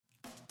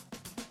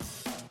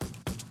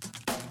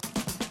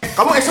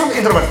Kamu extrovert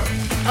introvert?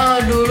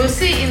 Dulu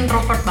sih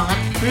introvert banget.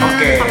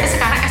 Oke. Tapi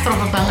sekarang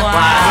extrovert banget.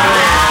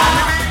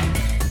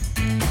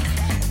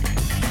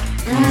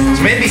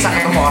 Sebenarnya bisa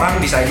ketemu orang,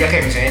 bisa aja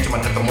kayak misalnya cuma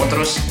ketemu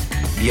terus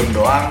diem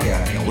doang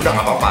ya udah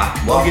nggak apa-apa.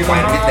 Gua gitu.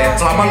 fine with that.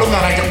 Selama lu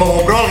nggak ngajak gua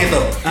ngobrol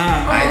gitu.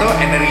 Nah itu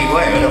energi gua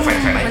ya udah fine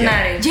aja.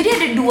 Benar. Jadi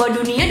ada 2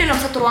 dunia dalam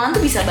satu ruangan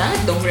tuh bisa banget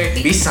dong berarti.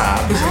 Bisa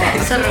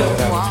banget. Seru.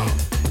 Wow.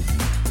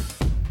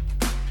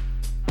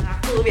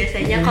 Aku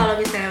biasanya kalau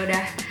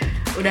misalnya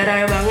udah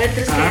rame banget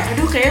terus kayak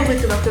aduh kayak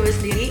butuh waktu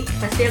sendiri,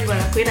 pasti yang gue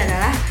lakuin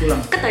adalah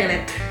Pulang. ke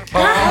toilet.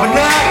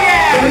 Benar.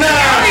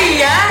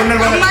 Iya. Bener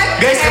banget.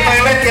 Guys ke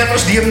toilet ya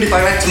terus diem di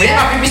toilet. Sebenarnya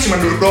nggak pipis cuma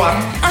duduk doang.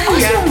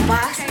 Iya.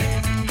 Sumpah.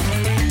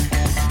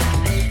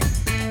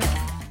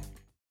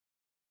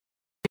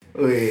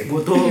 Wih.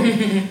 Butuh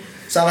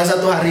salah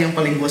satu hari yang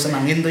paling gue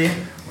senangin tuh ya.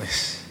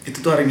 Wes. Itu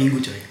tuh hari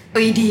Minggu coy.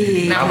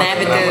 Widih. Nah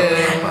betul.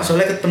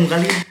 Soalnya ketemu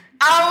kalian.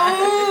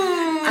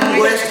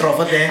 Gue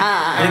extrovert ya.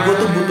 Jadi gue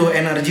tuh butuh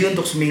energi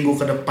untuk seminggu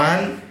ke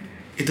depan.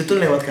 Itu tuh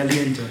lewat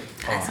kalian coy.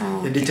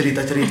 Jadi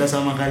cerita-cerita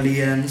sama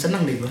kalian.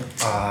 Senang deh gue.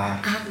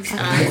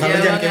 Bukan lo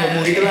jangan kayak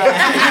ngomong gitu lah.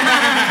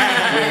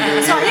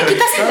 Soalnya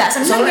kita sih nggak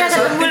seneng ya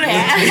ketemu lo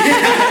ya.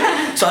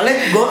 Soalnya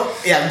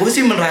gue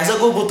sih merasa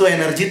gue butuh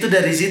energi tuh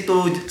dari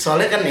situ.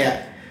 Soalnya kan ya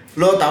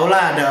lo tau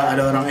lah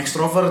ada orang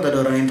ekstrovert, ada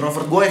orang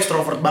introvert. Gue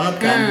ekstrovert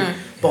banget kan.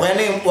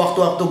 Pokoknya nih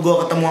waktu-waktu gue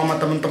ketemu sama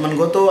teman-teman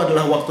gue tuh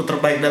adalah waktu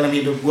terbaik dalam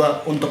hidup gue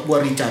untuk gue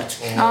recharge.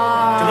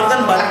 Cuma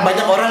kan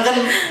banyak orang kan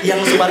yang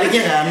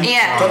sebaliknya kan.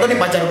 Iya. Contoh nih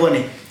pacar gue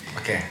nih.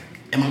 Oke.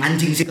 Emang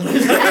anjing sih kalau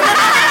misalnya.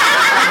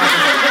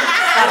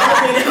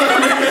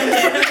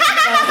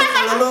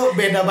 Kalau lu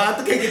beda banget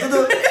tuh kayak gitu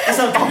tuh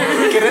kesel.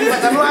 Kirain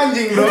pacar lu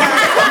anjing bro.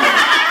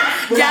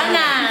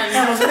 Jangan.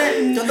 Nah, maksudnya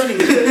contoh nih,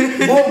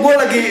 gue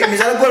lagi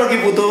misalnya gue lagi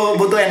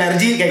butuh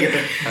energi kayak gitu.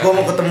 Gue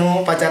mau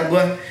ketemu pacar gue,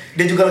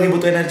 dia juga lagi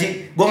butuh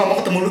energi. Gue nggak mau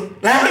ketemu lu.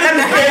 Lah kan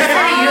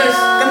serius,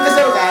 kan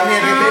kesel kan ya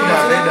kayak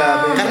beda.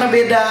 Karena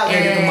beda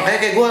kayak gitu. Makanya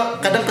kayak gue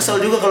kadang kesel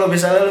juga kalau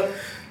misalnya lu,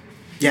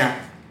 ya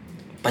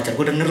pacar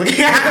gue denger lagi.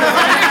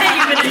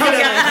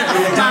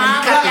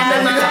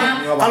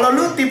 Kalau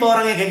lu tipe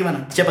orangnya kayak gimana?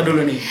 Siapa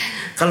dulu nih?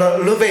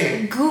 Kalau lu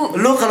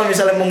lu kalau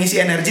misalnya mau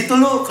ngisi energi tuh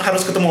lu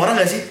harus ketemu orang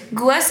gak sih?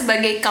 Gue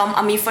sebagai kaum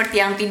ambivert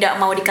yang tidak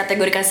mau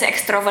dikategorikan se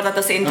extrovert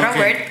atau se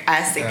introvert,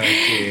 asik.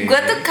 Gue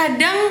tuh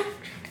kadang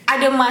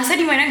ada masa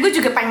dimana gue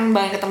juga pengen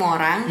banget ketemu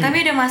orang,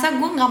 tapi ada masa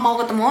gue nggak mau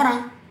ketemu orang.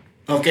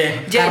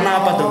 Karena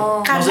apa tuh?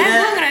 Karena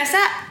gue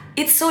ngerasa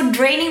it's so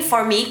draining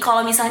for me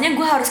kalau misalnya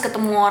gue harus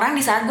ketemu orang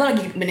di saat gue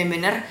lagi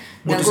bener-bener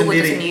butuh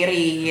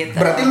sendiri gitu.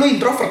 Berarti lu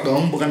introvert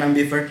dong, bukan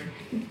ambivert?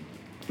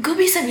 Gue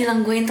bisa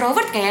bilang gue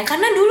introvert kayaknya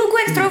karena dulu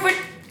gue extrovert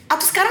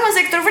atau sekarang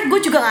masih extrovert gue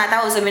juga nggak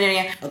tahu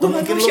sebenarnya. Atau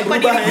mungkin lu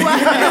berubah ya?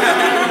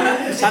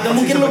 Atau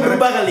mungkin lu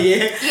berubah kali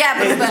ya? Iya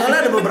berubah. Soalnya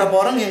ada beberapa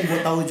orang yang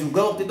gue tahu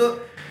juga waktu itu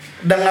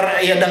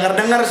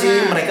dengar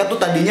sih mereka tuh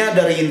tadinya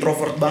dari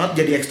introvert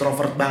banget jadi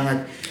extrovert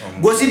banget.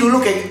 Gue sih dulu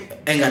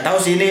kayak nggak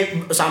tahu sih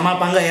ini sama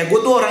apa enggak ya.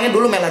 Gue tuh orangnya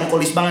dulu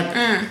melankolis banget.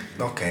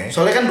 Oke.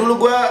 Soalnya kan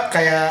dulu gue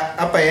kayak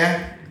apa ya?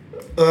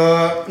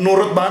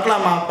 Nurut banget lah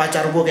sama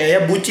pacar gue kayak ya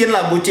bucin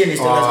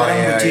istilah sekarang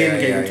bucin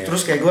kayak gitu.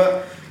 Terus kayak gue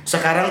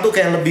sekarang tuh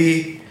kayak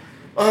lebih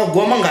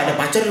gue mah nggak ada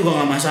pacar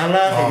juga nggak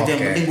masalah kayak gitu.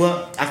 Yang penting gue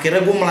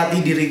akhirnya gue melatih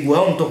diri gue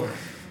untuk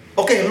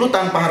lu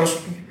tanpa harus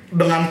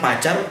dengan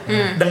pacar,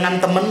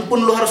 dengan temen pun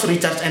lu harus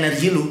recharge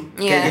energi lu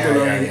kayak gitu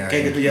loh,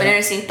 kayak gitu ya.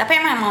 Bener sih,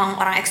 tapi emang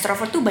orang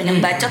ekstrovert tuh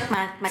banyak bacot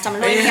macam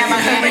lu ini emang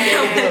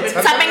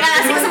sampai nggak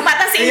ngasih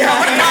kesempatan si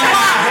introvert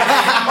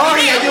ngomong.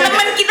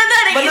 Temen kita tuh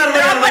ada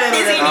introvert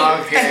di sini.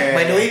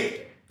 By the way,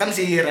 kan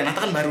si Renata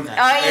kan baru kan.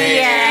 Oh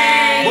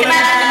iya,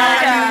 kenalan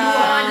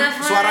dong.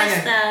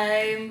 Suaranya.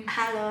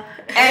 Halo.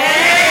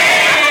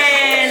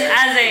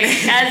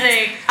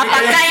 Asik.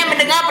 Apakah yang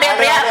mendengar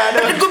pria-pria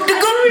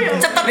berdegup-degup,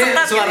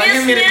 cetot-cetot Suaranya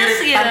mirip-mirip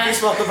Tantis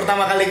waktu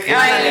pertama kali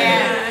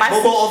kenalan.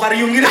 Bobo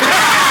ovarium gitu.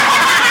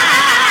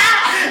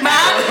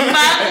 Bang.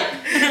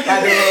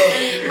 Aduh.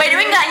 By the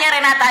way nggak hanya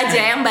Renata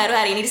aja yang baru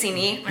hari ini di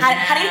sini.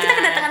 Hari ini kita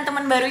kedatangan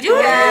teman baru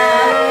juga.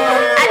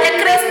 Ada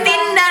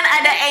Christine dan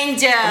ada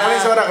Angel.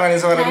 Kenalin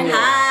suara dulu.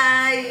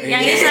 Hai.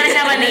 Yang ini suara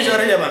siapa nih?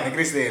 Suara siapa?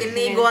 Christine.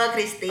 Ini gue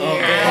Christine.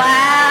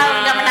 Wow,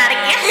 nggak menarik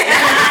ya?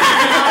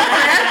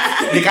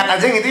 Dikat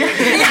aja gitu ya.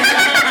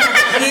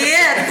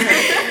 Iya.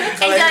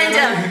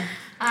 Angel.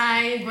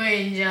 Hai, gue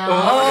Angel.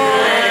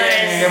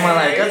 Kayak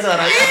malaikat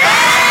suaranya.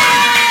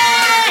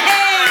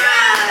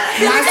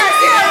 Masa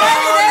sih?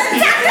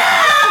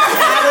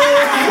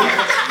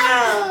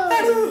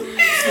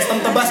 Sistem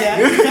tebas ya.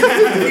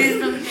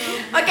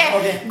 Oke,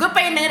 gue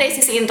pengen denger dari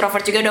sisi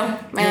introvert juga dong.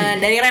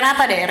 Dari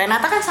Renata deh.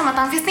 Renata kan sama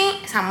Tanfis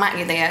nih sama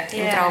gitu ya,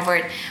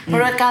 introvert.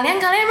 Menurut kalian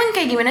emang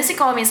kayak gimana sih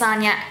kalau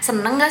misalnya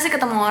seneng gak sih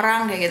ketemu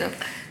orang kayak gitu?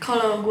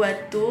 Kalau gue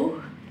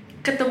tuh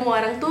ketemu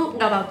orang tuh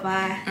nggak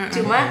apa-apa.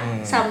 Cuma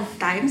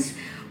sometimes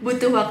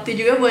butuh waktu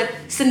juga buat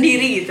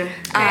sendiri gitu.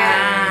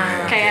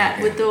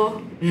 Kayak butuh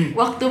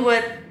waktu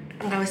buat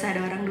nggak usah ada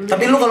orang dulu.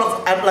 Tapi lu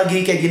kalau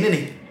lagi kayak gini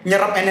nih,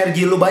 nyerap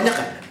energi lu banyak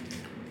kan?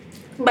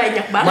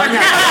 Banyak banget.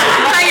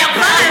 Banyak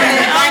banget.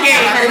 Oke.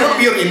 Makanya lu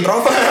pure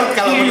introvert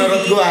kalau menurut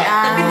Dua.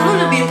 Tapi dulu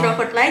lebih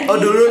introvert lagi. Oh,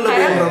 dulu lebih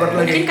Sekarang introvert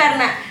lagi. Mungkin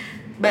karena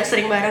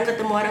sering bareng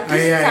ketemu orang.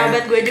 Terus iya.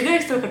 sahabat gue juga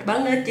extrovert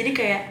banget. Jadi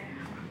kayak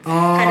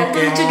Oh, kadang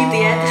tuh lucu gitu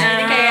ya. Terus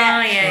jadi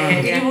kayak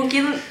iya. jadi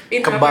mungkin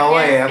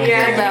Kebawa ya, mungkin.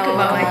 Iya, jadi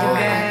Kebawa. kebawa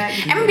juga.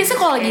 Emang biasa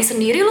kalau lagi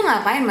sendiri lu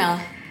ngapain, Mel?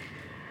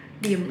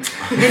 Diem.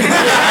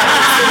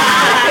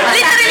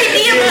 Literally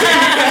diem.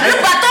 Lu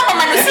batu apa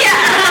manusia?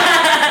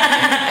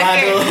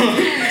 Aduh.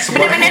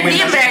 Bener-bener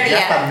diem berarti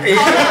ya.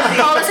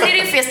 Kalau lu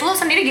sendiri, Fis, lu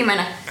sendiri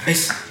gimana?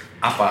 Is,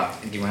 Apa?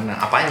 Gimana?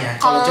 Apanya?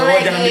 Kalau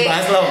cowok jangan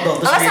dibahas lah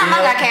waktu Lo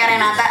sama gak kayak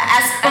Renata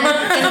as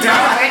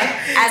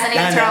an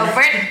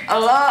introvert,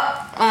 lo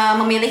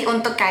memilih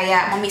untuk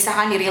kayak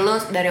memisahkan diri lo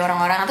dari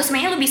orang-orang atau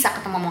sebenarnya lo bisa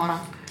ketemu sama orang?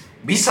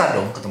 Bisa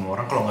dong ketemu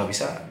orang, kalau nggak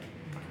bisa.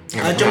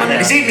 cuman ada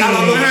di sini.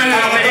 kalau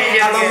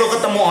lu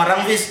ketemu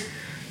orang, Fis,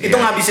 itu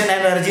ngabisin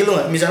energi lu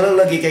nggak? Misalnya lu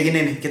lagi kayak gini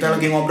nih, kita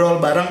lagi ngobrol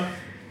bareng,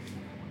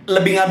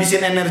 lebih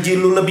ngabisin energi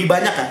lu lebih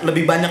banyak kan?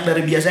 Lebih banyak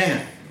dari biasanya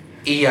nggak?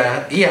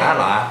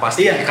 Iyalah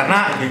pasti. Iya.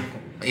 Karena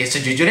ya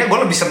sejujurnya gue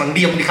lebih seneng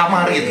diem di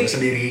kamar gitu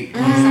sendiri.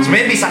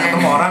 Sebenarnya bisa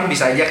ketemu orang,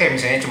 bisa aja kayak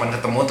misalnya cuma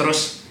ketemu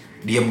terus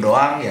diem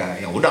doang, ya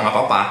udah nggak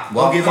apa-apa.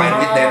 Gue Oh, gitu. fine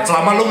with that.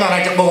 Selama lu nggak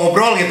ngajak gue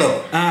ngobrol gitu.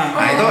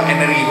 Nah itu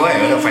energi gue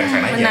ya udah fine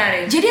aja.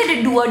 Menarik. Jadi ada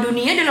dua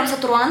dunia dalam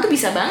satu ruangan tuh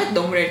bisa banget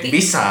dong berarti?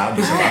 Bisa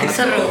banget.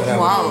 Seru.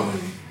 Wow.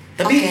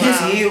 Tapi Oke. iya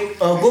sih,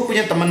 gue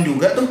punya teman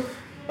juga tuh.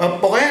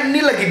 Pokoknya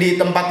ini lagi di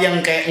tempat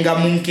yang kayak nggak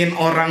mungkin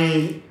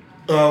orang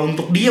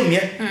untuk diem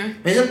ya.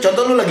 Misalnya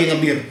contoh lu lagi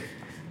ngebir,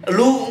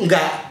 lu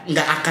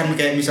nggak akan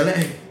kayak misalnya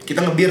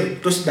kita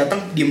ngebir terus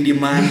datang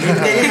diem-dieman gitu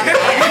kayaknya.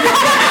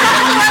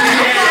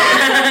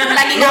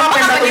 Lagi Lu ngomong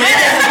ngapain apa satu gimana?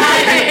 meja?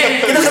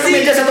 Kita satu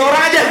meja satu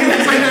orang aja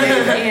gimana?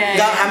 Iya.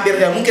 Nggak, hampir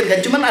nggak mungkin kan.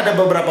 Cuman ada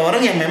beberapa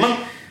orang yang memang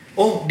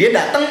dia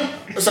datang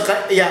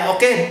ya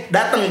oke,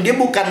 datang, dia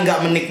bukan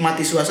nggak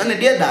menikmati suasana,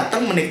 dia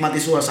datang menikmati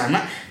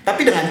suasana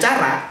tapi dengan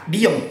cara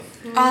diem.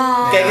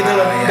 Oh. Kayak gitu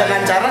loh, iya,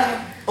 dengan iya.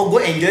 cara gue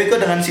enjoy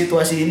kok dengan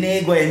situasi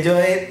ini, gue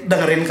enjoy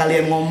dengerin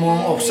kalian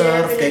ngomong,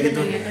 observe kayak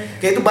gitu.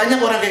 Kayak itu banyak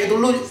orang kayak gitu,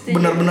 lu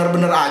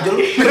bener aja lu.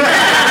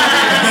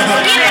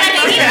 Mungkin kan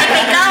ini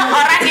tipikal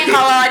orang yang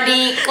kalau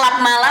di klub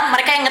malam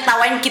mereka yang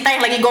ngetawain kita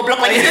yang lagi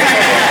goblok lagi.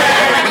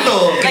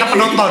 Betul, kita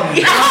penonton.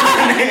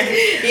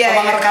 Iya.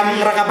 Apa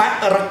ngerekam ngerekamin.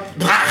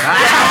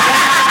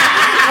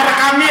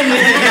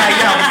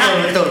 Iya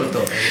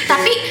betul.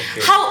 Tapi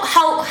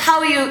how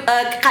you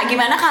kak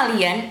gimana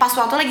kalian pas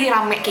waktu lagi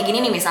rame kayak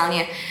gini nih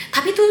misalnya,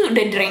 tapi tuh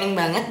udah draining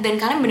banget dan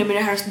kalian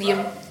bener-bener harus diem,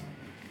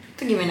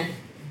 itu gimana?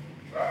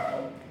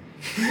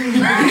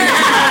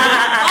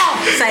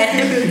 Saya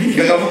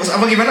Gak fokus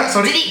apa gimana?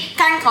 Sorry. jadi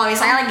kan kalau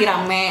misalnya lagi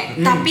rame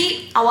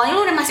tapi awalnya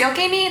lu udah masih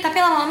oke nih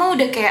tapi lama-lama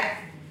udah kayak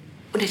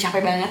udah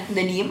capek banget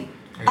udah diem,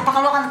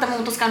 apakah lu akan tetap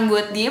memutuskan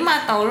buat diem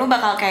atau lu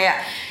bakal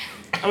kayak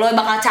lu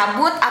bakal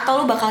cabut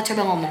atau lu bakal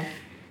coba ngomong?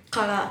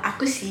 Kalau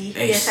aku sih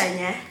Eish.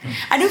 biasanya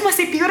Aduh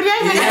masih pure ya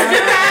nggak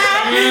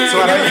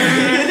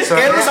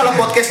Kayak lu salah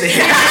podcast deh.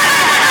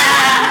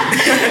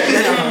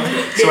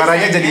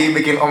 Suaranya jadi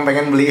bikin om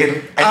pengen beliin.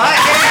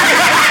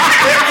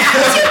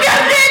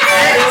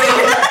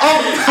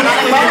 Enak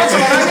banget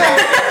suaranya.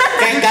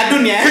 Kayak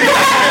gadun ya.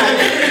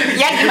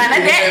 ya gimana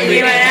deh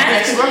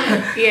gimana?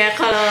 Iya,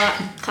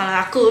 kalau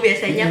aku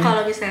biasanya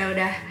kalau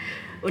misalnya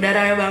udah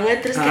rame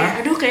banget terus kayak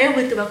aduh kayak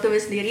butuh waktu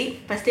sendiri,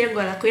 pasti yang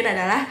gue lakuin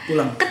adalah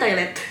Pulang. ke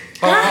toilet.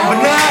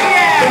 Bener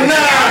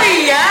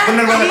Iya.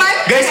 banget.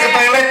 Guys ke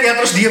toilet ya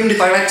terus diem di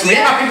toilet.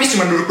 Sebenarnya nggak pipis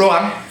cuma duduk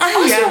doang.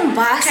 Oh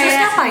sumpah,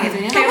 serius Kayak apa gitu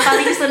ya? Kayak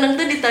paling seneng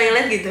tuh di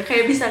toilet gitu,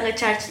 kayak bisa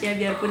nge-charge ya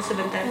biarpun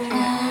sebentar.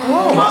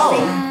 Oh wow.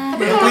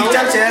 Tapi Quick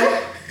charge ya.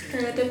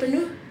 toiletnya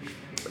penuh,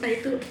 nah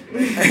itu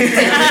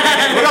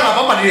Udah nggak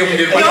apa-apa diem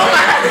di depan.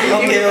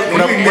 Oke.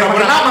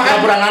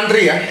 Pura-pura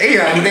ngantri ya.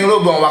 Iya. Yang penting lu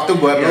buang waktu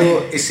buat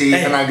lu isi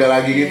tenaga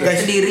lagi gitu.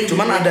 Guys,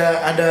 cuman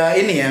ada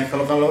ini ya,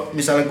 kalau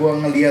misalnya gua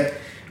ngelihat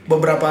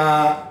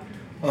beberapa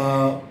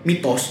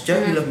mitos,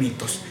 jangan bilang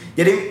mitos.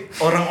 Jadi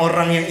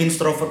orang-orang yang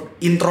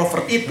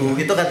introvert itu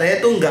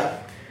katanya tuh nggak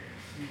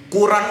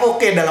kurang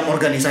oke dalam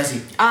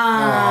organisasi.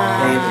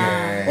 Kayak gitu.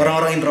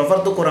 Orang-orang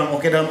introvert tuh kurang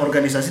oke dalam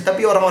organisasi,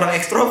 tapi orang-orang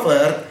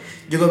ekstrovert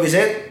juga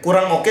biasanya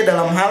kurang oke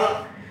dalam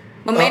hal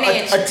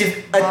Memanage.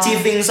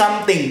 achieving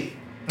something.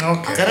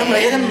 Oke. Karena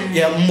mereka kan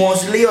ya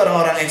mostly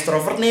orang-orang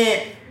ekstrovert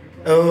nih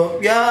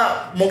ya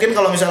mungkin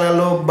kalau misalnya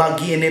lo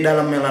bagi ini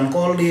dalam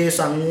melankolis,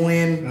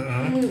 sanguin,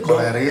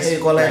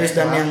 koleris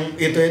dan yang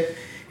itu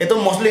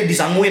mostly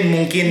disanguin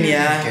mungkin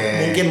ya.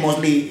 Oke. Mungkin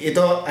mostly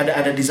itu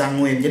ada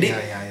disanguin. Jadi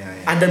Ya.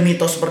 ada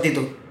mitos seperti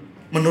itu.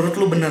 Menurut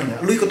lu benar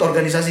nggak? Lu ikut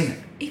organisasi nggak?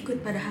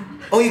 ikut padahal.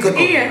 Oh ikut.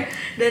 Iya,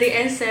 dari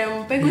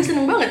SMP gue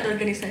seneng banget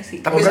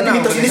organisasi. Tapi berarti senang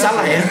mitos ini organisasi.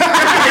 salah ya?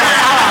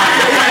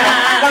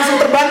 Langsung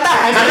terbantah.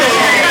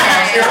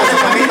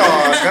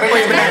 Mitos. Sekarang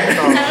gue benar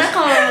mitos. Karena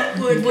kalau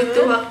gue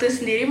butuh waktu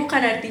sendiri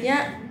bukan artinya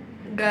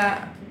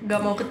gak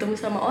mau ketemu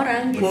sama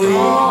orang gitu.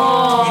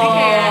 Jadi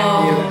kayak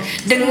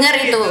Denger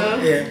itu.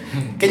 Iya.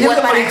 Kayaknya Buat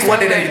lu paling para kuat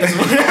deh dari kita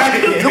semua.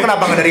 Lu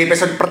kenapa nggak dari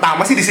episode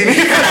pertama sih di sini?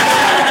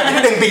 Ini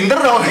udah yang pinter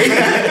dong.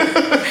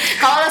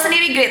 Kalau lo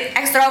sendiri Grit,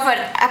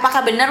 extrovert,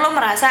 apakah benar lo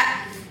merasa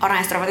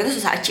orang extrovert itu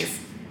susah achieve?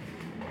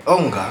 Oh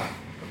enggak.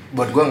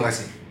 Buat gue enggak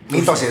sih.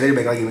 Mitos ya, tadi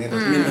balik lagi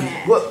mitos.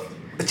 Gue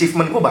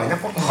achievement gue banyak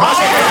kok.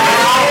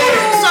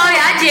 Sorry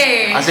aja.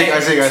 Asik.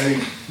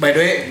 By the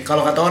way,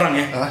 kalau kata orang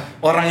ya, Hah?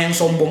 orang yang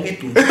sombong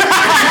itu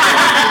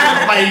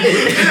Apa ini?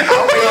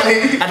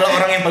 adalah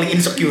orang yang paling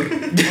insecure.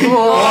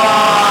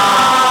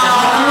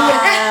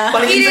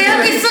 Paling Ide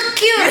yang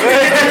insecure.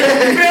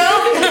 insecure. Bro.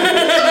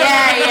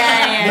 Iya.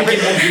 Mungkin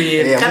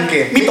Iya, kan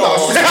mungkin.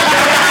 mitos.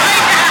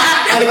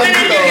 Kalimat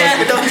Benar mitos. juga.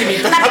 Itu masih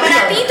mitos. Tapi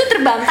berarti itu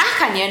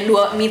terbantahkan ya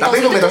dua mitos. Tapi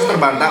itu mitos tuh.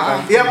 terbantahkan.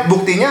 Ya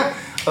buktinya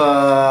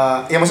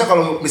ya maksudnya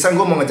kalau misalnya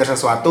gue mau ngejar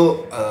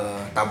sesuatu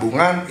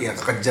tabungan ya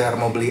kekejar,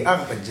 mau beli A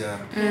kekejar,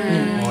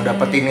 mau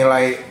dapetin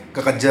nilai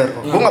kekejar.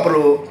 Gue nggak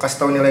perlu kasih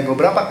tahu nilai gue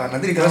berapa kan,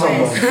 nanti dikira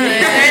sombong.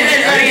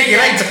 Nanti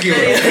dikira insecure.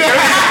 Ya.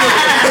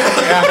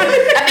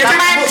 Tapi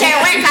cuma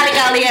cewek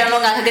kali-kali ya lo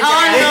nggak kekejar.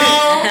 Oh no.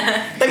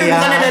 Tapi Iya.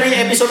 bukannya dari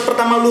episode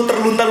pertama lu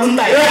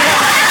terlunta-lunta ya?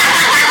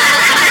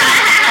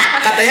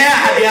 Katanya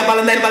hadiah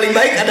Valentine paling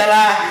baik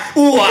adalah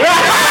uang.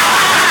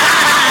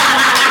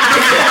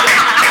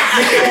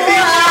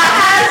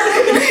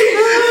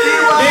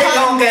 Ini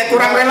kalau kayak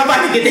kurang relevan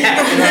gitu ya.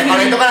 Nah,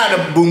 kalau itu kan ada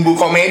bumbu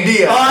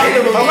komedi ya. Oh, itu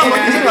bumbu Kalau nggak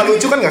komedi. ini nggak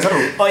lucu kan nggak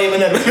seru. Oh iya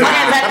benar. Oke,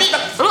 berarti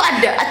lu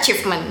ada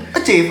achievement.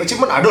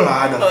 Achievement ada lah.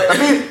 Oh,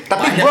 Tapi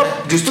banyak gue ya.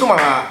 justru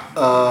malah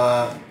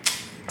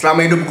selama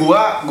hidup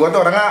gue tuh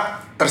orangnya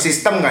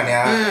tersistem kan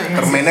ya,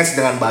 termanage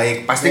dengan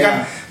baik. Pasti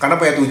kan karena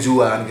punya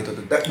tujuan gitu.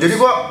 Jadi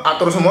gue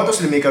atur semua tuh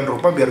sedemikian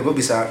rupa biar gue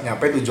bisa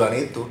nyampe tujuan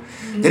itu.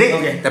 Jadi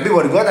tapi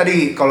buat gue tadi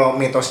kalau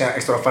mitosnya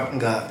ekstrovert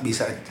nggak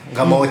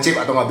mau achieve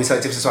atau nggak bisa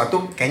achieve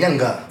sesuatu, kayaknya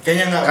enggak.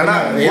 Kayaknya enggak. Karena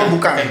benar. gue Iya.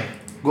 bukan. Oke.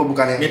 Gue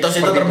bukan yang Mitos itu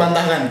seperti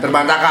terbantahkan.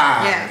 Terbantahkan,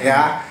 Iya.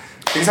 ya.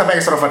 Jadi sampai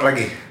ekstrovert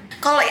lagi.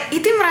 Kalau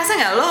itu merasa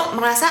nggak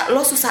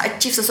lo susah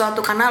achieve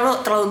sesuatu karena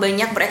lo terlalu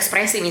banyak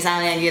berekspresi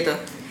misalnya gitu.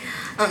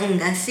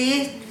 Enggak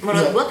sih,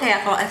 menurut gue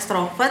kayak kalau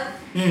ekstrovert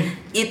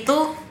itu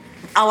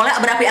awalnya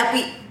berapi-api,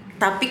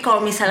 tapi kalau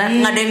misalnya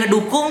nggak ada yang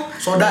ngedukung,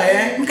 Soda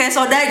ya. kayak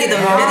soda gitu.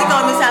 Jadi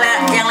kalau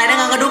misalnya yang lainnya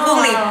nggak ngedukung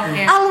nih,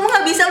 Iya. lu mah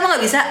nggak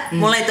bisa,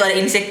 mulai tuh ada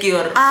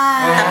insecure.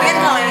 Tapi kan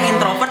kalau yang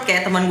introvert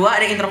kayak teman gue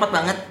ada yang introvert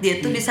banget, dia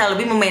tuh bisa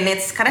lebih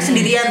memanage karena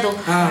sendirian tuh.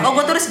 Oh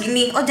gue terus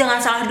gini, oh jangan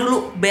salah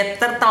dulu,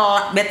 better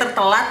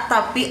telat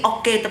tapi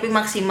oke, tapi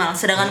maksimal.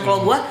 Sedangkan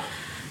kalau gue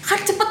kan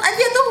cepet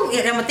aja tuh,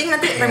 ya yang penting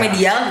nanti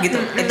remedial gitu.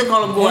 Itu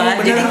kalau gue,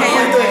 jadi kayak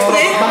itu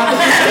ekstrovert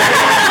banget.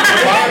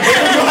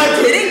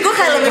 jadi gue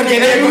kayak lebih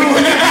Kerjanya dulu.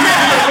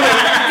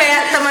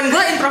 kayak teman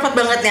gue introvert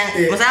banget yang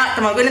misalnya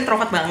teman gue ini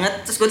introvert banget,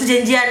 terus gue tuh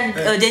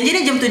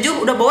janjinya jam 7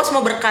 udah bawa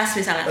semua berkas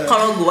misalnya.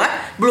 Kalau gue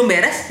belum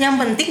beres, yang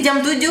penting jam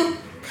 7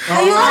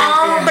 ayo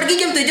pergi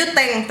jam 7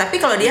 tank. Tapi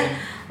kalau dia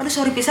aduh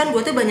sorry pisan,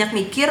 gue tuh banyak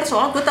mikir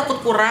soalnya gue takut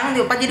kurang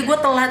di jadi gue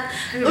telat.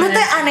 Lu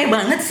tuh aneh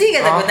banget sih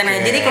kata gue. Nah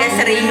jadi kayak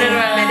sering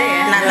beda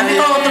ya. Nah tapi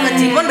kalau untuk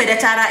achievement beda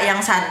cara.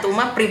 Yang satu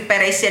mah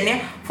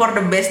preparationnya for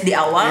the best di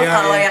awal. Iya,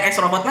 Kalau iya. yang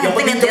extrovert mah Yang yang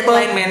penting penting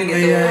deadline cepet. man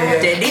gitu. Iya, iya.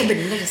 Jadi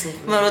Bener sih.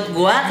 menurut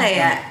gue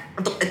kayak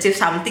untuk achieve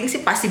something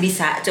sih pasti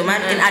bisa, cuman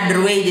in other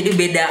way, jadi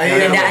beda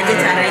aja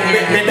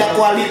caranya. Beda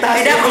kualitas.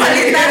 Beda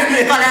kualitas.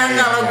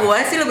 Kalau gue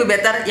sih lebih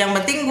better, yang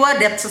penting gue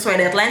sesuai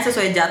deadline,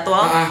 sesuai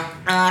jadwal,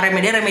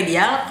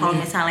 remedial. Kalau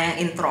misalnya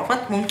yang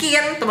introvert,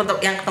 mungkin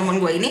temen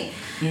gue ini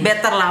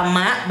better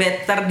lama,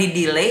 better di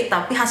delay,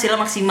 tapi hasilnya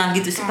maksimal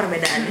gitu sih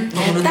perbedaannya.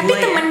 Menurut Tapi gue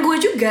teman gue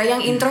juga yang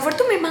introvert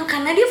tuh memang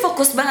karena dia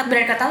fokus banget,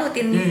 benar kata lu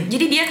Tin.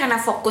 Jadi dia karena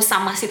fokus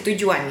sama si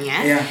tujuannya.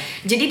 Iya.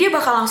 Jadi dia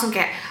bakal langsung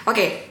kayak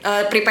oke,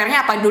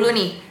 prepare-nya apa dulu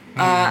nih?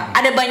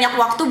 Ada banyak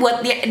waktu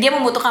buat dia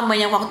membutuhkan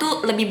banyak waktu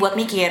lebih buat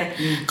mikir.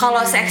 Kalau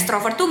si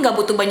ekstrovert tuh nggak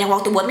butuh banyak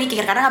waktu buat mikir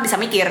karena nggak bisa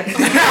mikir.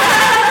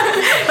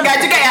 Nggak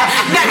juga ya?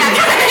 Nggak.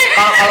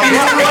 Kalau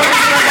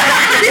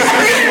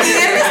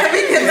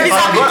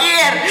Bisa gua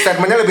mikir.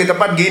 statementnya lebih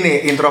tepat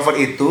gini, introvert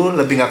itu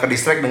lebih nggak ke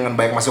distract dengan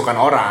banyak masukan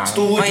orang.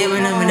 Setuju. Oh iya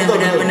benar.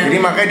 Jadi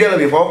makanya dia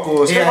lebih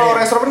fokus. Iya, Kalau iya.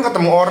 orang extrovert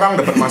ketemu orang,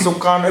 dapat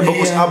masukan,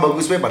 bagus Iya. A,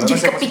 bagus B, padahal Jadi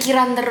saya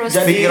kepikiran terus.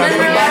 Jadi Pikiran lebih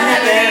terus.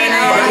 banyak ya.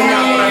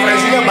 banyak,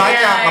 referensinya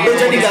banyak. Lu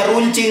jadi gak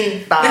runcing.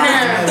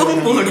 Benar,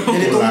 tumpul dong.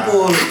 Jadi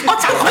tumpul. Oh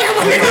cakep.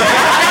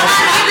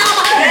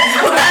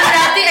 Bukan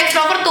berarti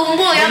ekstrovert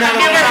tumbuh ya,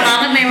 tapi parah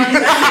banget memang.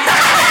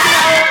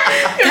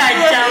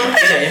 Kacau.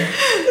 Iya ya.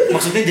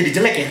 Maksudnya jadi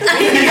jelek ya?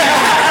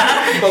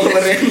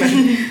 Followernya.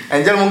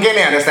 Angel mungkin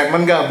ya ada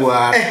statement gak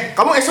buat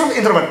kamu extrovert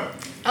introvert?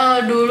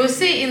 Dulu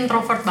sih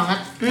introvert banget.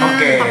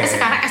 Oke. Tapi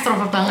sekarang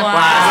ekstrovert banget.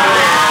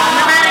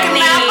 Menarik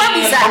nih. Kenapa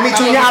bisa?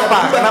 Pemicunya apa?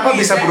 Kenapa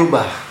bisa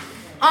berubah?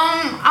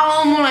 Awal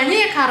mulanya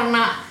ya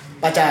karena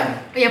Pacar.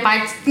 ya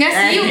nggak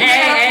sih, udah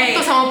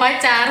putus sama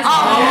pacar.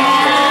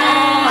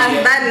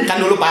 Mantan. Kan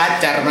dulu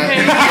pacar, man.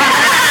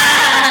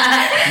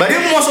 Berarti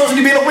mau sosok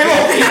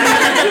dibelok-belok.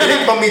 Jadi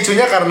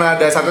pemicunya karena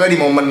ada satu tadi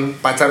momen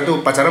pacaran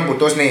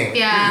putus nih.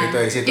 Iya. Gitu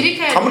di situ. Jadi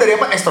kayak- Kamu dari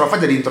apa? Extrovert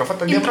jadi introvert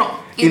tadi apa? Intro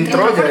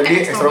Introvert jadi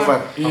ke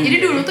extrovert. Jadi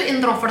dulu tuh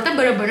introvertnya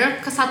benar-benar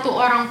ke satu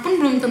orang pun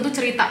belum tentu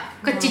cerita.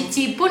 Ke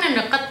Cici pun yang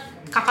deket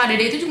kakak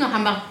dede itu juga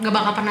nggak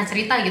bakal pernah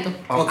cerita gitu.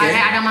 Oke.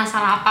 Kayak ada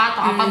masalah apa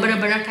atau apa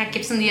bener-bener kayak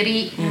keep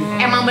sendiri.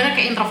 Emang bener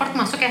kayak introvert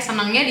masuk kayak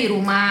senangnya di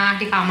rumah,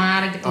 di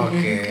kamar gitu.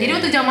 Jadi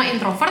waktu zaman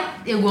introvert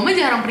ya gue mah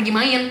jarang pergi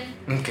main.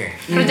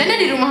 Kerjanya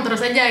di rumah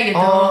terus aja gitu.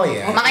 Oh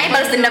iya. Makanya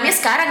balas dendamnya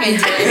sekarang ya,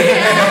 Jel.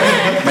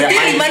 Berarti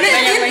di mana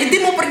Inti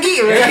mau pergi?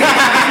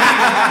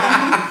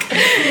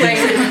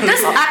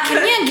 Terus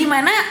akhirnya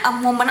gimana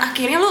momen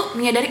akhirnya lu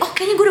menyadari, oh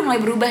kayaknya gue udah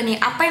mulai berubah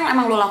nih. Apa yang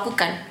emang lo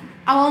lakukan?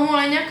 Awal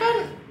mulanya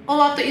kan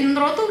waktu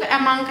intro tuh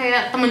emang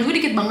kayak temen gue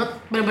dikit banget,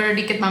 bener-bener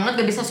dikit banget,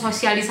 gak bisa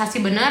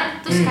sosialisasi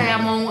benar. Terus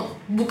kayak mau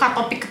buka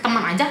topik ke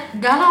teman aja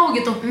galau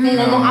gitu. Mau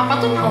ngomong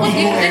apa tuh takut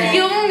dia kerja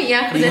diem ya,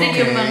 kerjanya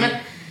diem banget.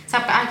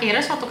 Sampai akhirnya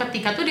suatu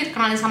ketika tuh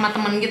dikenalin sama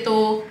temen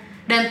gitu.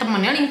 Dan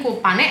temennya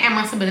lingkupannya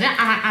emang sebenarnya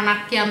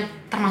anak-anak yang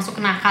termasuk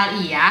nakal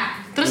iya,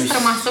 terus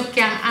termasuk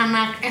yang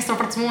anak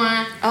extrovert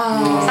semua.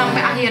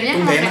 Sampai akhirnya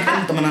Gak enak mereka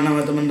kan temenan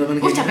sama temen-temen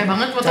gue gitu. capek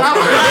banget waktu apa.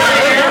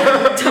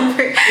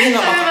 Capek. Iya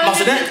nggak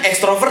maksudnya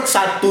ekstrovert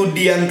 1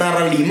 di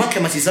antara 5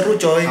 kayak masih seru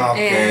coy.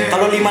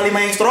 Kalau 5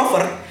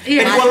 ekstrovert,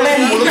 Iya, gue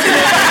lem mulut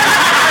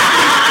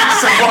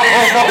semua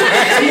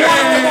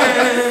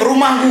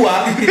rumah gua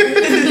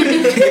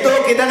itu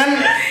kita kan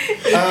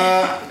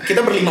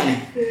kita berlima nih,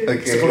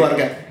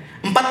 sekeluarga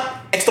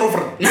 4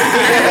 ekstrovert.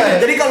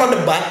 Jadi kalau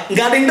debat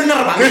nggak ada yang denger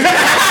pak.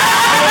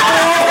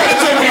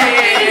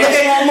 Lo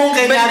kayak ngomong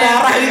kayak nggak ada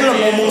arah gitu loh,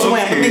 ngomong semua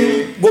yang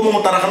penting gua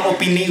mengutarakan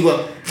opini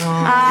gua.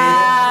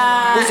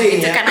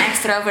 Itu karena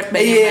extrovert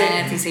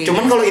banget sih.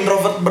 Cuman kalau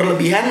introvert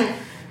berlebihan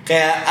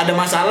kayak ada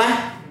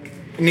masalah,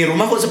 ini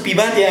rumah kok sepi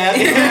banget ya.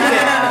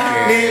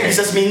 Ini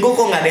bisa seminggu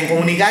kok nggak ada yang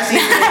komunikasi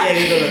kayak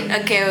gitu loh.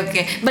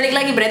 Oke. Balik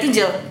lagi berarti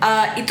Jel,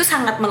 itu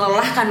sangat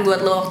melelahkan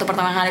buat lo waktu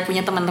pertama kali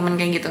punya teman-teman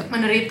kayak gitu.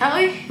 Menderita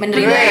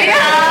Menderita.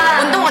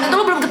 Untung waktu itu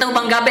lo belum ketemu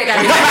Bang Gabe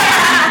kan.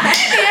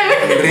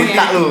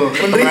 Menderita lu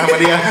ketemu sama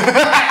dia.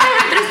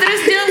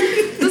 Terus Jel.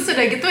 Terus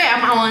udah gitu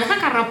ya emang awalnya kan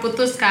karena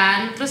putus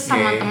kan. Terus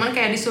sama teman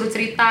kayak disuruh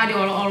cerita,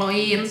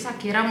 diolo-oloin. Terus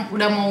akhirnya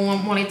udah mau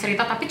mulai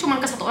cerita tapi cuma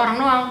ke 1 orang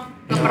doang.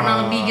 Gak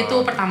pernah lebih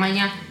gitu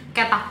pertamanya.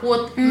 Kayak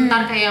takut,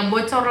 ntar kayak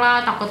bocor lah,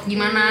 takut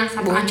gimana.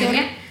 Sampai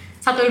akhirnya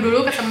satu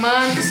dulu ke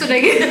teman, terus udah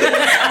gitu.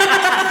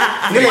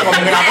 Ini mau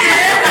ngomongin apa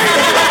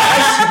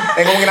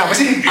sih? Ngomongin apa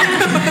sih?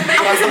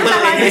 Kurang tebel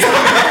ini.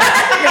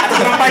 Atau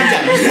kurang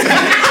panjang.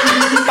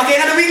 Pakai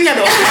yang ada wingnya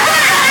dong.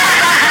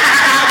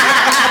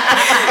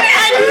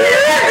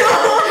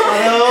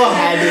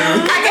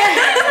 Aduh.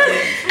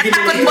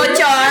 Takut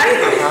bocor,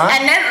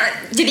 and then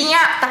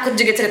jadinya takut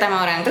juga cerita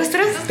sama orang. Terus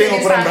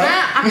Dari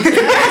sana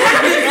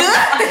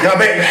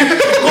Gabe.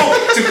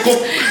 Cukup.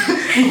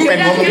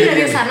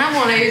 dari sana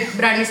mulai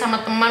berani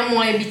sama teman,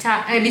 mulai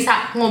bisa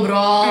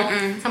ngobrol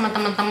sama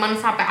teman-teman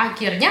sampai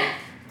akhirnya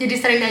jadi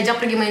sering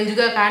diajak pergi main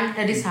juga kan.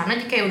 Dari sana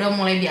kayak udah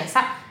mulai biasa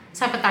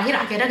sampai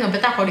akhirnya nggak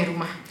betah kalau di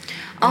rumah.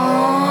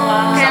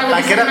 Kayak lebih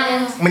Akhirnya senang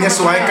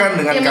menyesuaikan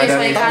dengan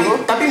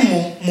keadaan. Tapi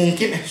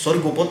mungkin sorry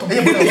gue potong.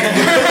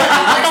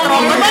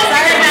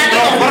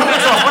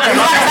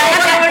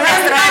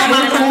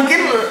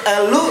 Mungkin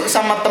lu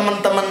sama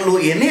temen-temen lu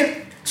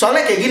ini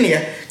soalnya kayak gini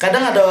ya.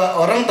 Kadang ada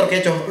orang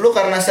terkecoh. Lu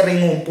karena sering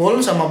ngumpul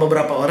sama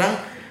beberapa orang,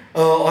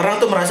 orang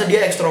tuh merasa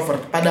dia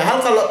ekstrovert. Padahal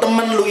kalau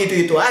temen lu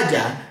itu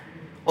aja,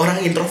 orang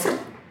introvert,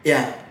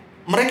 ya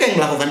mereka yang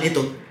melakukan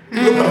itu.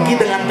 Lu pergi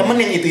dengan temen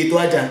yang itu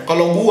aja.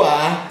 Kalau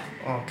gua,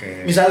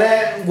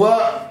 misalnya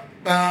gua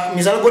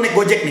naik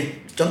Gojek nih.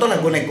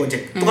 Contohnya gue naik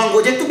Gojek. Tukang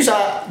Gojek tuh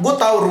bisa gue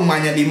tahu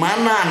rumahnya di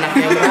mana,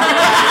 anaknya berapa.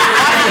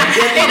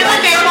 Itu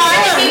kayak mau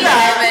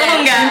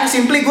enggak?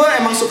 Simply gue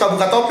emang suka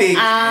buka topik.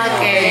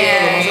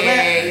 Maksudnya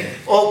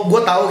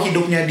gue tahu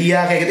hidupnya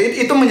dia kayak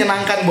gitu. Itu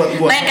menyenangkan buat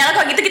gue. Baik,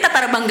 kalau gitu kita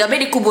taruh Bang Gabe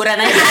di kuburan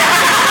aja.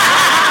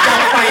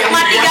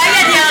 Mati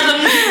gaya dia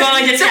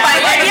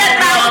supaya dia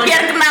tahu,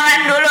 biar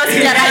kenalan dulu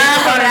secara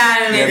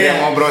orang. Biar dia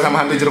ngobrol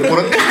sama hantu jeruk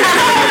purut.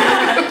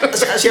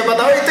 Siapa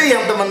tahu itu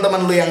yang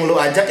teman-teman lu yang lu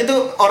ajak itu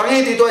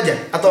orangnya itu aja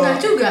atau Enggak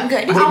juga.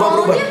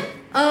 berubah-berubah.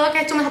 Awalnya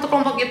kayak cuma satu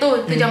kelompok gitu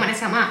itu zaman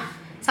SMA.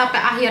 Sampai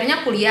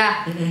akhirnya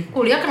kuliah.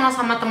 Kuliah kenal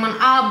sama teman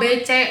A,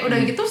 B, C, udah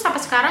gitu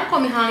sampai sekarang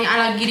kalau misalnya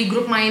lagi di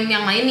grup main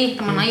yang lain nih,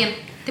 teman lain.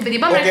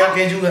 Tiba-tiba mereka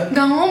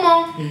nggak ngomong.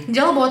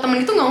 Jauh bawa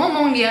temen itu nggak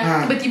ngomong dia.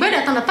 Tiba-tiba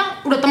datang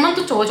udah teman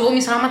tuh cowok-cowok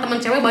misalnya sama teman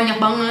cewek banyak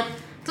banget.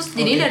 Terus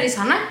jadi dari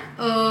sana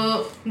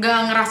nggak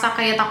ngerasa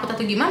kayak takut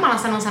atau gimana, malah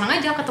senang-senang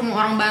aja ketemu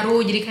orang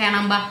baru. Jadi kayak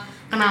nambah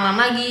kenalan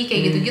lagi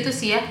kayak gitu-gitu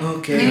sih ya.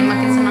 Jadi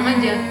makin senang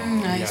aja.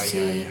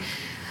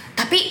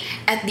 Tapi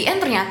at the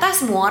end ternyata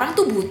semua orang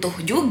tuh butuh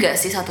juga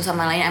sih satu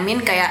sama lain. I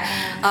mean kayak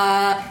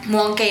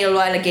mau kayak lo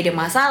lagi ada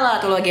masalah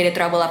atau lo lagi ada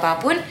trouble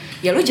apapun,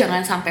 ya lo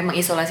jangan sampai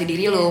mengisolasi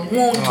diri lo.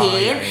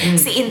 Mungkin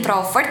si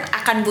introvert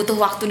akan butuh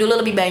waktu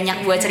dulu lebih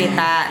banyak buat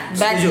cerita.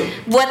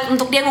 Buat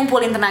untuk dia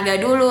ngumpulin tenaga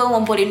dulu,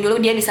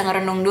 dia bisa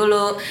ngerenung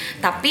dulu.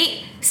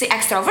 Tapi si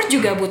extrovert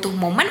juga butuh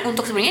momen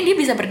untuk sebenarnya dia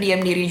bisa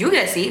berdiam diri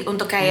juga sih,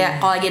 untuk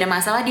kayak kalau lagi ada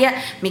masalah dia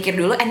mikir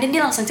dulu and then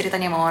dia langsung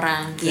ceritanya sama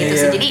orang gitu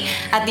sih. Jadi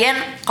at the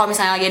end kalau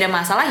misalnya lagi ada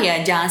masalah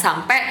ya jangan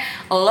sampai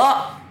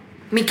lo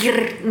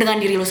mikir dengan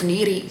diri lo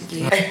sendiri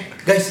gitu.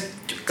 Guys,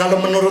 kalau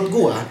menurut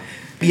gua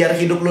biar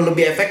hidup lu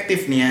lebih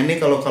efektif nih ya. Ini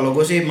kalau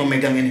gue sih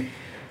memegang ini.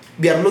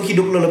 Biar lu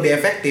hidup lu lebih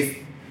efektif,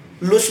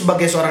 lu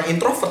sebagai seorang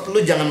introvert lu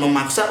jangan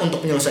memaksa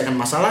untuk menyelesaikan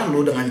masalah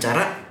lu dengan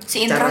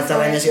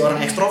cara-caranya si orang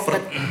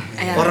ekstrovert.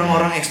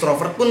 Orang-orang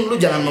ekstrovert pun lu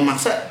jangan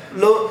memaksa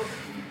lu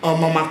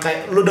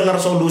lu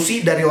dengar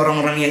solusi dari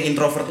orang-orang yang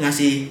introvert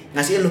ngasih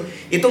lu.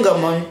 Itu nggak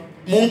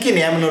mungkin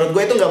ya, menurut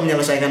gue itu nggak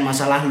menyelesaikan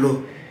masalah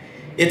lu.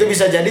 Itu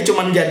bisa jadi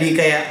cuman jadi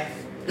kayak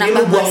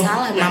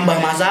nambah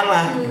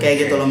masalah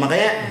kayak gitu loh.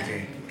 Makanya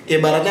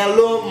ibaratnya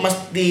lu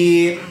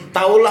mesti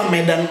tahulah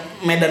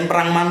medan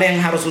perang mana yang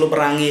harus lu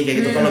perangi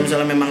kayak gitu. Kalau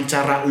misalnya memang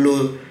cara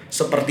lu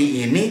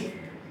seperti ini,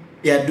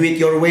 ya do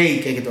it your way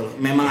kayak gitu loh.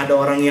 Memang ada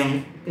orang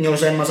yang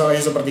nyelesain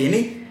masalahnya seperti ini,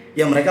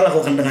 yang mereka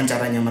lakukan dengan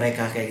caranya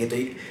mereka kayak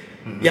gitu.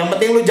 Yang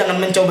penting lu jangan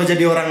mencoba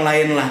jadi orang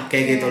lain lah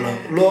kayak gitu loh.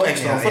 Lu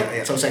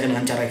ekstrovert, selesaikan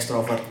dengan cara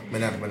ekstrovert.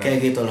 Benar.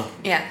 Kayak gitu loh.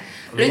 Ya.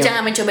 Lu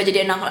jangan mencoba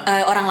jadi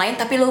orang lain,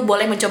 tapi lu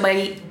boleh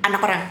mencobai anak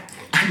orang.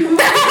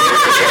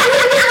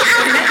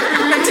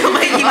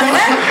 Mencobai gimana?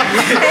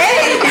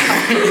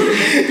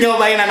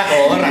 Nyobain anak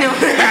orang.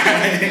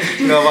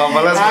 Nggak apa-apa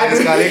lah,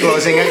 sekali-sekali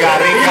closingnya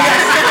garing kan.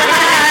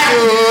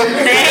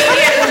 Deng.